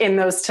loved in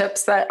those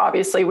tips that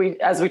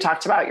obviously as we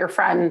talked about your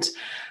friend,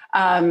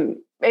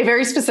 a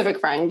very specific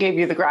friend gave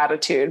you the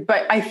gratitude.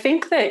 But I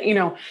think that,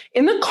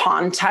 in the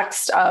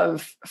context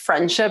of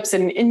friendships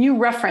and you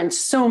reference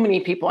so many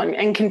people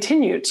and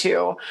continue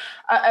to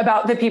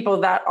about the people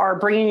that are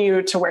bringing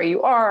you to where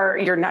you are,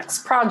 your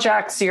next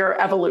projects,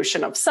 your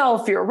evolution of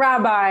self, your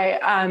rabbi.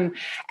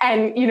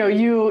 And,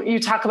 you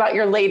talk about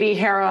your lady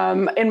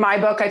harem. In my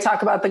book, I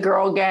talk about the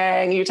girl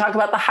gang. You talk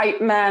about the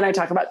hype men. I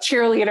talk about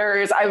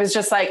cheerleaders. I was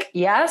just like,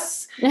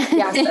 yes, and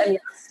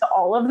yes to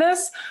all of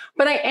this.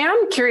 But I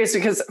am curious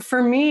because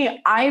for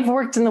me, I've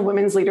worked in the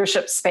women's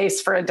leadership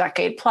space for a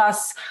decade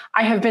plus.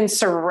 I have been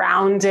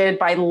surrounded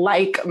by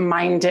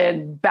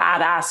like-minded,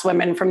 badass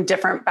women from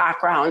different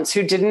backgrounds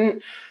who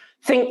didn't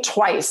think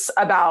twice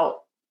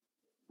about,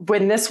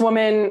 when this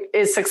woman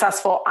is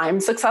successful, I'm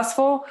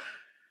successful.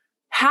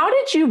 How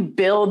did you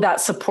build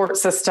that support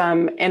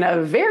system in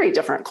a very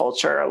different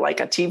culture, like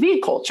a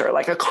TV culture,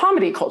 like a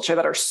comedy culture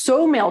that are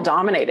so male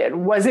dominated?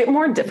 Was it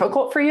more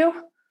difficult for you?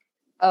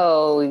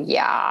 Oh,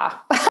 yeah.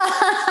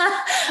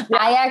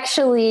 I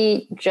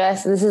actually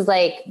this is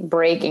like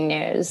breaking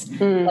news.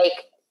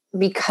 Like,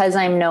 because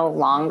I'm no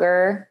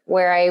longer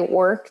where I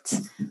worked,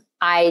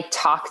 I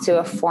talked to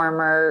a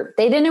former,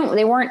 they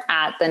weren't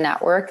at the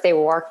network. They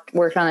worked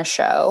on a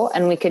show,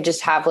 and we could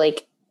just have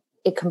like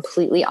a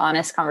completely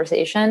honest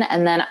conversation.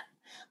 And then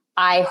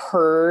I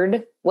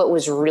heard what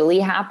was really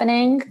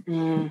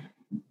happening.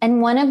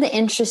 And one of the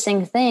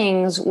interesting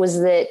things was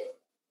that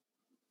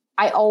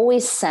I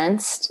always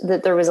sensed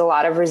that there was a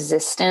lot of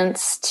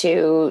resistance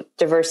to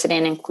diversity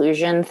and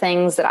inclusion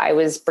things that I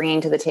was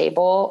bringing to the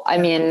table. I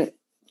mean,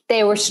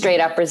 they were straight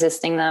up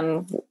resisting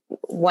them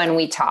when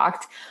we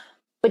talked,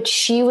 but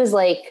she was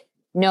like,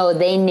 no,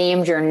 they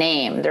named your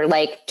name. They're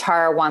like,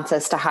 Tara wants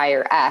us to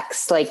hire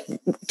X. Like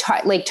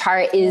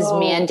Tara is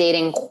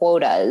mandating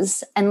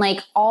quotas and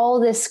like all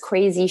this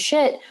crazy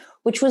shit,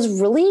 which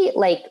was really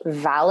like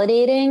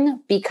validating,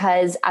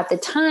 because at the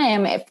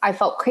time I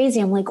felt crazy.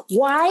 I'm like,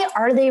 why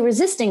are they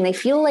resisting? They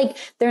feel like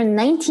they're in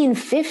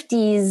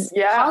 1950s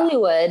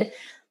Hollywood.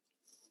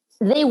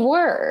 They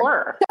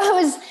were.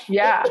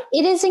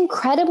 It is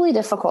incredibly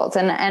difficult.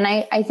 And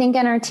I think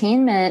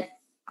entertainment,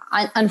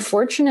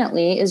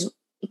 unfortunately, is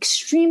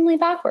extremely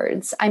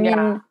backwards. I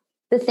mean,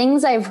 the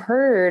things I've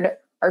heard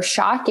are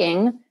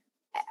shocking,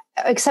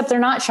 except they're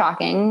not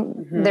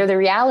shocking. They're the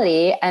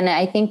reality. And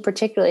I think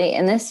particularly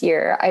in this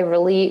year, I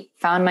really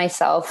found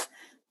myself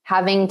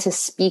having to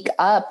speak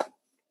up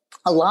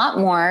a lot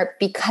more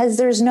because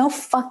there's no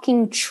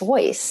fucking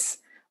choice.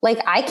 Like,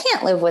 I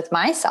can't live with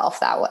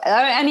myself that way.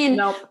 I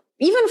mean,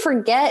 even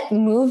forget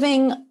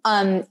moving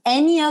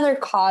any other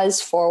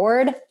cause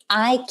forward.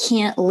 I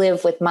can't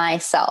live with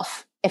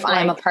myself if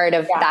I'm a part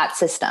of that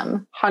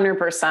system.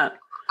 100%.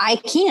 I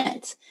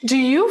can't. Do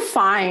you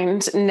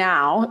find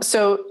now,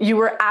 so you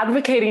were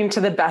advocating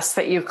to the best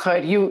that you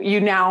could, you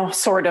now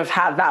sort of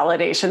have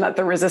validation that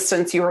the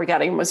resistance you were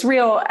getting was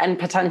real, and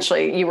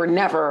potentially you were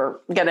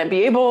never going to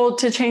be able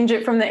to change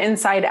it from the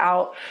inside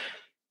out.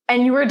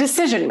 And you were a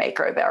decision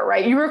maker there,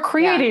 right? You were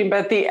creating,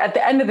 but at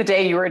the end of the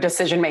day, you were a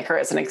decision maker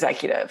as an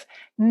executive.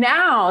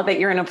 Now that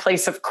you're in a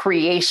place of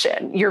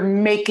creation, you're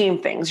making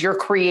things, you're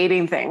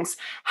creating things.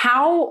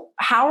 How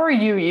are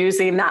you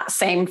using that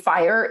same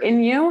fire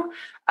in you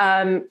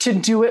to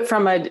do it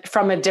from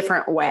a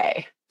different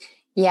way?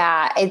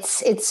 Yeah,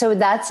 it's so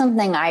that's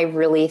something I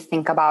really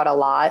think about a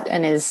lot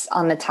and is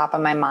on the top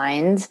of my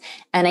mind.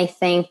 And I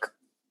think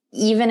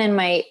even in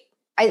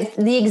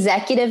the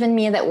executive in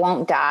me that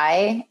won't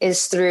die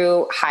is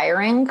through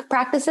hiring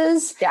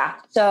practices. Yeah.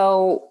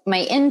 So my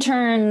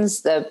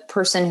interns, the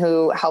person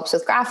who helps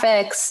with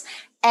graphics,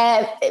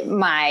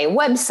 my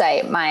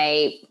website,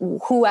 my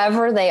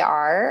whoever they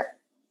are,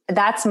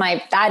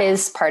 that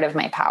is part of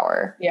my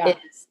power. Yeah.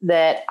 Is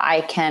that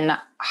I can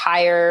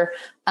hire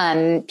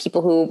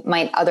people who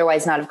might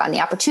otherwise not have gotten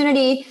the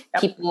opportunity.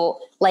 Yep.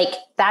 People like,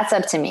 that's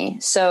up to me.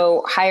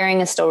 So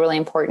hiring is still really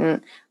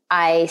important.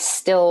 I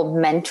still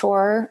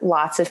mentor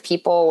lots of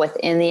people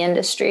within the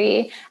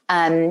industry.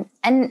 And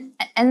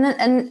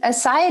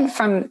aside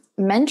from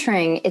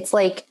mentoring, it's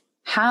like,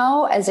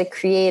 how as a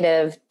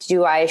creative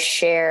do I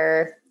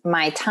share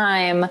my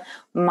time,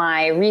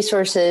 my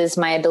resources,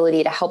 my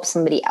ability to help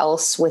somebody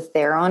else with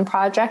their own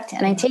project?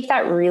 And I take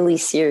that really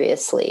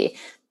seriously,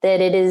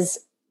 that it is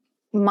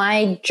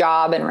my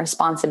job and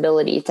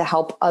responsibility to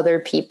help other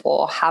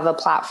people have a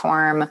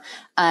platform.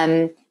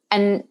 And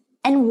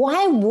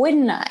why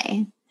wouldn't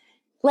I?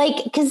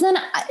 Like, because then,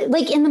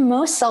 like, in the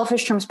most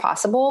selfish terms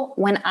possible,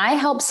 when I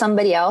help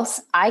somebody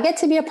else, I get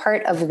to be a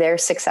part of their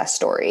success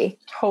story.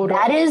 Totally.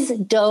 That is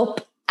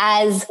dope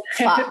as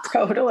fuck.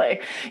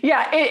 Totally.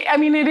 Yeah.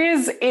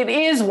 It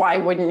is why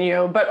wouldn't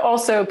you? But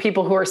also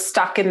people who are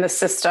stuck in the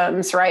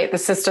systems, right? The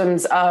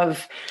systems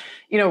of,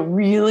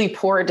 really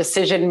poor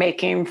decision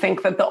making,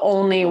 think that the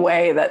only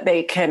way that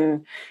they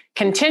can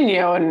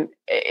continue and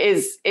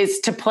is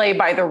to play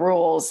by the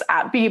rules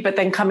at B, but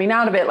then coming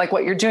out of it, like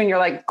what you're doing, you're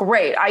like,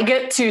 great, I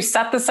get to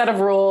set the set of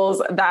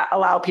rules that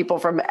allow people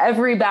from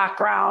every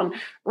background,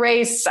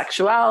 race,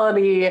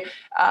 sexuality,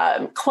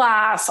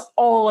 class,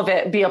 all of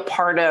it, be a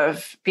part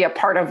of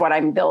what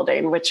I'm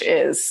building, which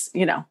is,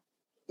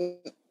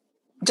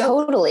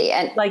 totally.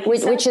 And like,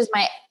 which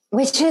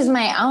is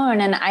my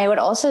own. And I would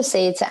also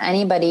say to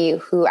anybody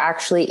who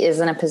actually is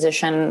in a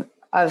position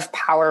of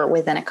power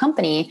within a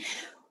company,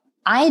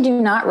 I do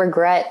not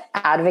regret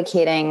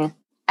advocating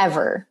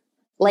ever.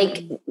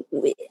 Like,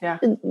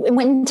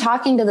 when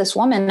talking to this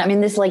woman, I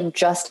mean, this like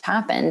just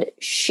happened.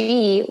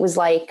 She was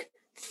like,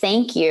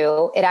 thank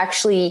you. It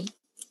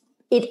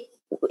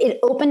it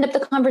opened up the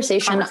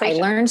conversation. I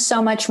learned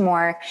so much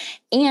more,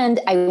 and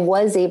I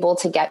was able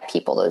to get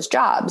people those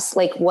jobs.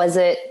 Like, was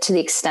it to the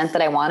extent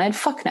that I wanted?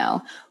 Fuck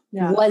no.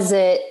 Yeah.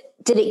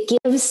 Did it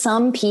give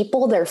some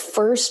people their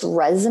first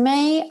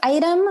resume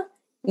item?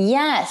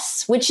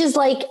 Yes. Which is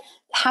like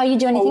how you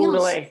do anything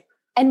else.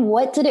 And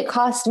what did it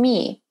cost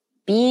me?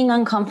 Being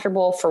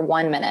uncomfortable for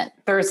 1 minute.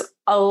 There's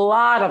a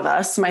lot of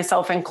us,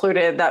 myself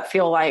included, that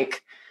feel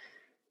like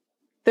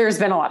there's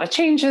been a lot of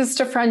changes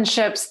to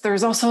friendships.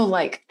 There's also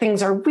like,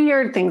 things are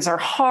weird, things are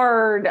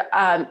hard.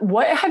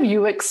 What have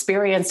you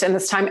experienced in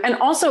this time? And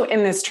also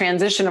in this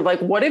transition of like,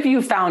 what have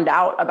you found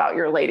out about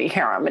your lady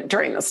harem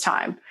during this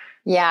time?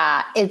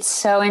 Yeah, it's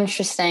so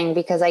interesting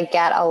because I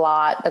get a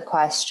lot the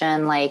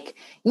question like,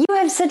 you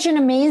have such an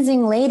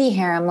amazing lady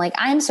harem. Like,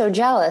 I'm so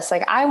jealous.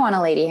 Like, I want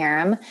a lady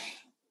harem.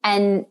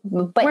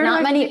 But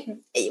not many,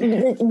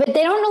 but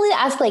they don't really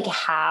ask like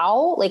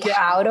how,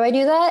 how do I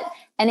do that?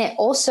 And it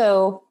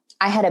also,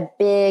 I had a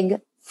big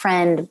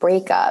friend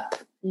breakup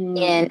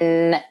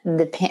in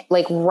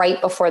like right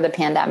before the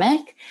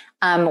pandemic,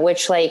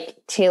 which like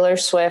Taylor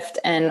Swift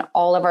and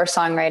all of our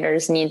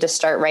songwriters need to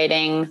start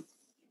writing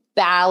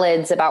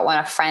ballads about when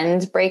a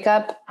friend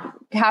breakup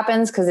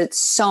happens, because it's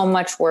so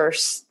much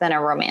worse than a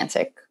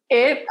romantic.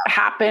 It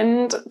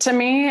happened to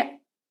me.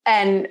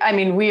 And I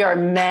mean, we are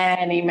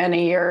many,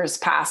 many years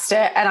past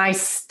it. And I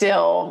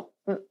still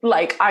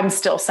I'm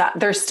still sad.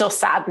 There's still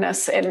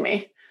sadness in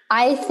me.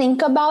 I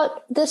think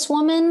about this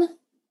woman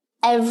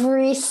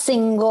every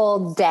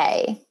single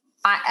day.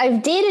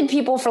 I've dated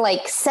people for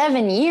like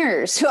 7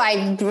 years who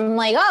I'm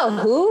like,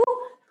 oh,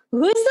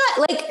 who's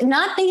that? Like,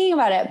 not thinking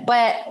about it,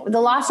 but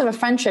the loss of a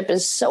friendship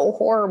is so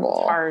horrible.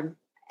 It's hard.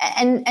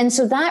 And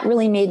so that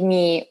really made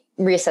me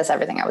reassess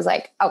everything. I was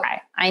like,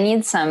 okay, I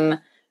need some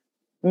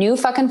new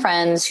fucking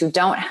friends who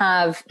don't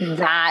have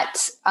that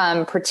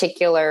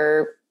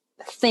particular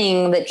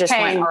thing that just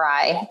went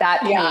awry,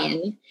 that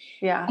pain.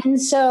 Yeah.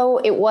 And so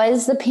it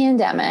was the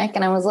pandemic,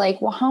 and I was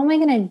like, well, how am I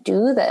going to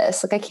do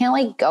this? Like, I can't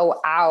like go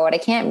out. I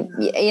can't,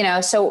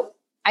 so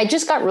I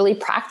just got really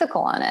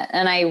practical on it,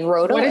 and I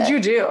wrote What did you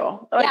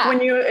do? Like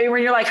when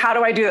you're like, how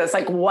do I do this?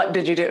 Like, what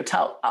did you do?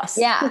 Tell us.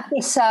 Yeah.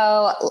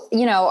 So,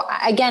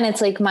 again,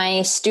 it's like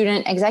my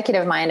student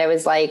executive mind. I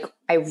was like,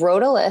 I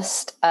wrote a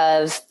list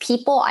of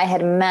people I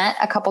had met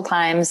a couple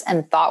times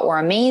and thought were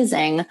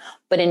amazing,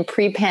 but in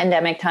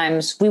pre-pandemic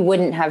times, we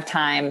wouldn't have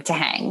time to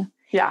hang.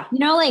 Yeah.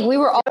 Like we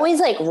were always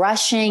like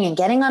rushing and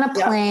getting on a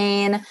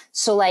plane. Yeah.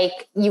 So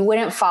like you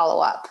wouldn't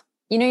follow up.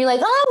 You're like,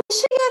 oh, we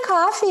should get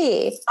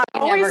coffee. I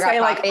always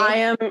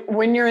say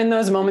when you're in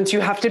those moments, you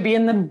have to be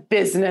in the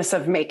business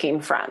of making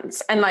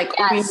friends. And like,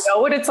 we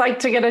know what it's like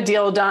to get a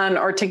deal done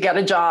or to get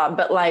a job,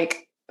 but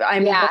like,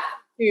 I'm going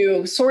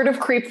to sort of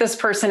creep this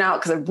person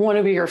out because I want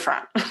to be your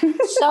friend.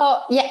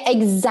 So yeah,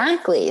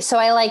 exactly. So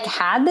I like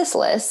had this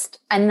list,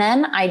 and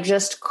then I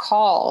just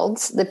called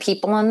the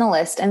people on the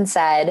list and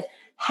said,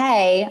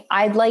 hey,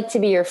 I'd like to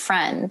be your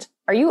friend.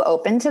 Are you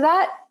open to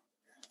that?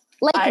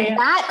 Like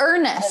that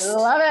earnest. I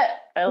love it.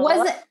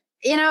 Wasn't,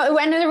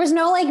 when there was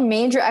no like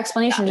major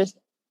explanation, just,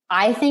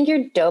 I think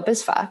you're dope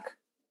as fuck.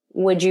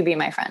 Would you be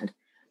my friend?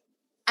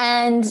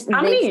 And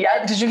how many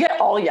did you get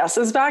all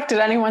yeses back? Did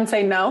anyone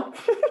say no?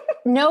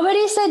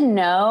 Nobody said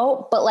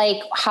no, but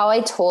like how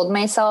I told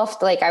myself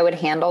like I would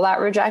handle that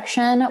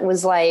rejection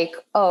was like,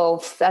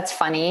 oh, that's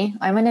funny.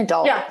 I'm an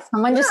adult. Yeah.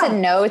 Someone just said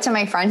no to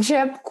my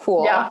friendship.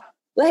 Cool. Yeah.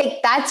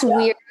 Like that's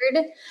weird.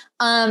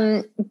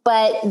 But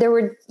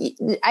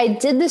I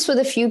did this with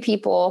a few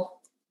people.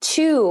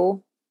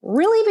 Two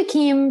really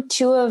became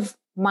two of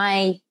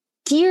my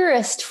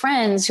dearest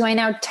friends who I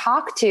now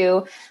talk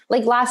to.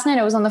 Like last night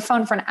I was on the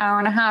phone for an hour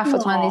and a half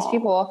with one of these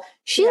people.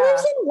 She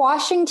lives in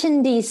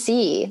Washington,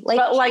 DC.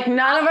 But like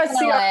none of us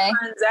see our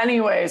friends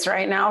anyways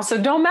right now. So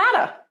don't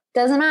matter.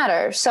 Doesn't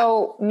matter.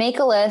 So make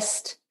a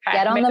list,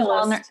 get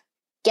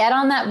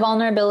on that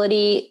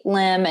vulnerability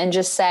limb and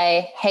just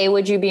say, hey,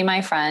 would you be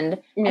my friend?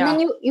 And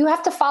then you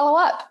have to follow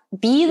up.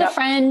 Be the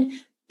friend,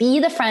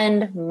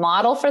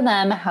 model for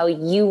them how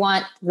you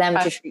want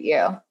them to treat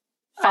you.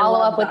 Follow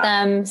up with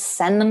them,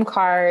 send them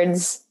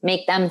cards,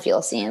 make them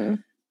feel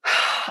seen.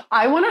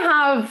 I want to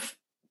have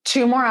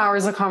 2 more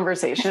hours of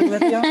conversation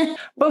with you.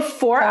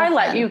 Before I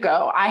let you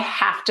go, I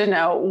have to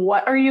know,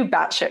 what are you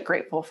batshit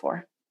grateful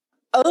for?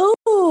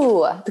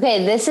 Oh,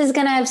 okay. This is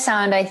going to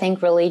sound, I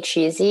think, really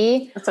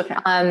cheesy. That's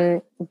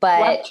okay.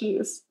 But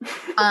cheese.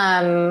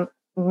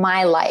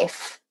 My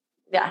life.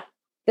 Yeah.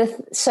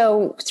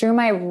 So through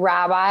my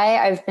rabbi,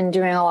 I've been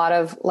doing a lot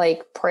of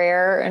like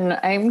prayer, and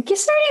I'm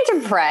starting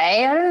to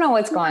pray. I don't know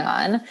what's going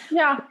on.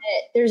 Yeah.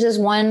 There's this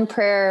one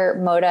prayer,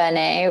 Moda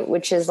Ane,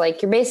 which is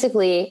like, you're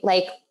basically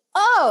like,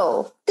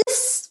 oh,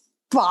 this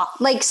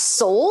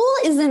soul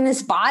is in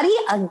this body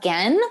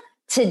again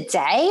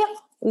today.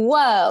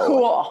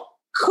 Whoa.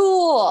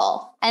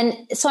 Cool.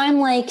 And so I'm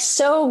like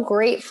so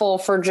grateful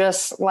for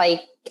just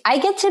like, I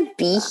get to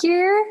be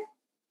here.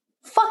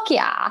 Fuck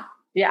yeah.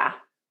 Yeah.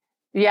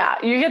 Yeah,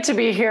 you get to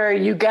be here.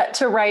 You get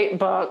to write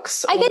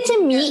books. I get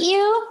to meet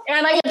you.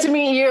 And I get to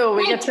meet you.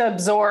 We get to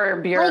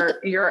absorb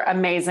your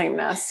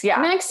amazingness.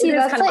 Yeah. Maxie,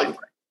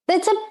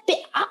 that's a bit,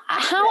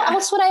 how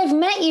else would I have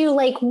met you?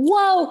 Like,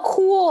 whoa,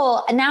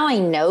 cool. Now I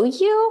know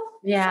you.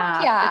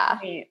 Yeah.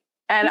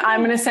 And I'm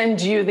going to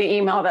send you the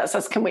email that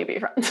says, can we be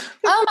friends?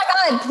 Oh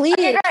my God, please.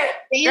 Okay,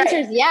 the answer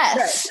is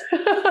yes.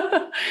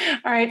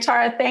 All right,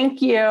 Tara,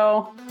 thank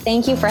you.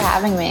 Thank you for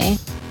having me.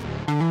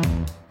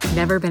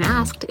 Never Been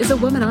Asked is a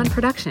Woman On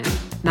production.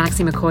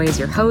 Maxie McCoy is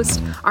your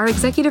host. Our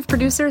executive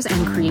producers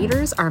and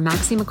creators are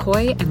Maxie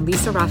McCoy and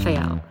Lisa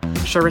Raphael.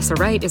 Sharissa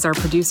Wright is our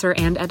producer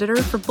and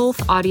editor for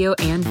both audio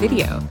and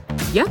video.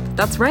 Yep,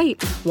 that's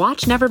right.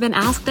 Watch Never Been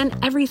Asked and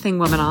everything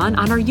Woman On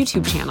our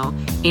YouTube channel,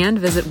 and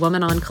visit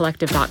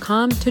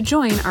womanoncollective.com to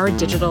join our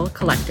digital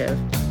collective.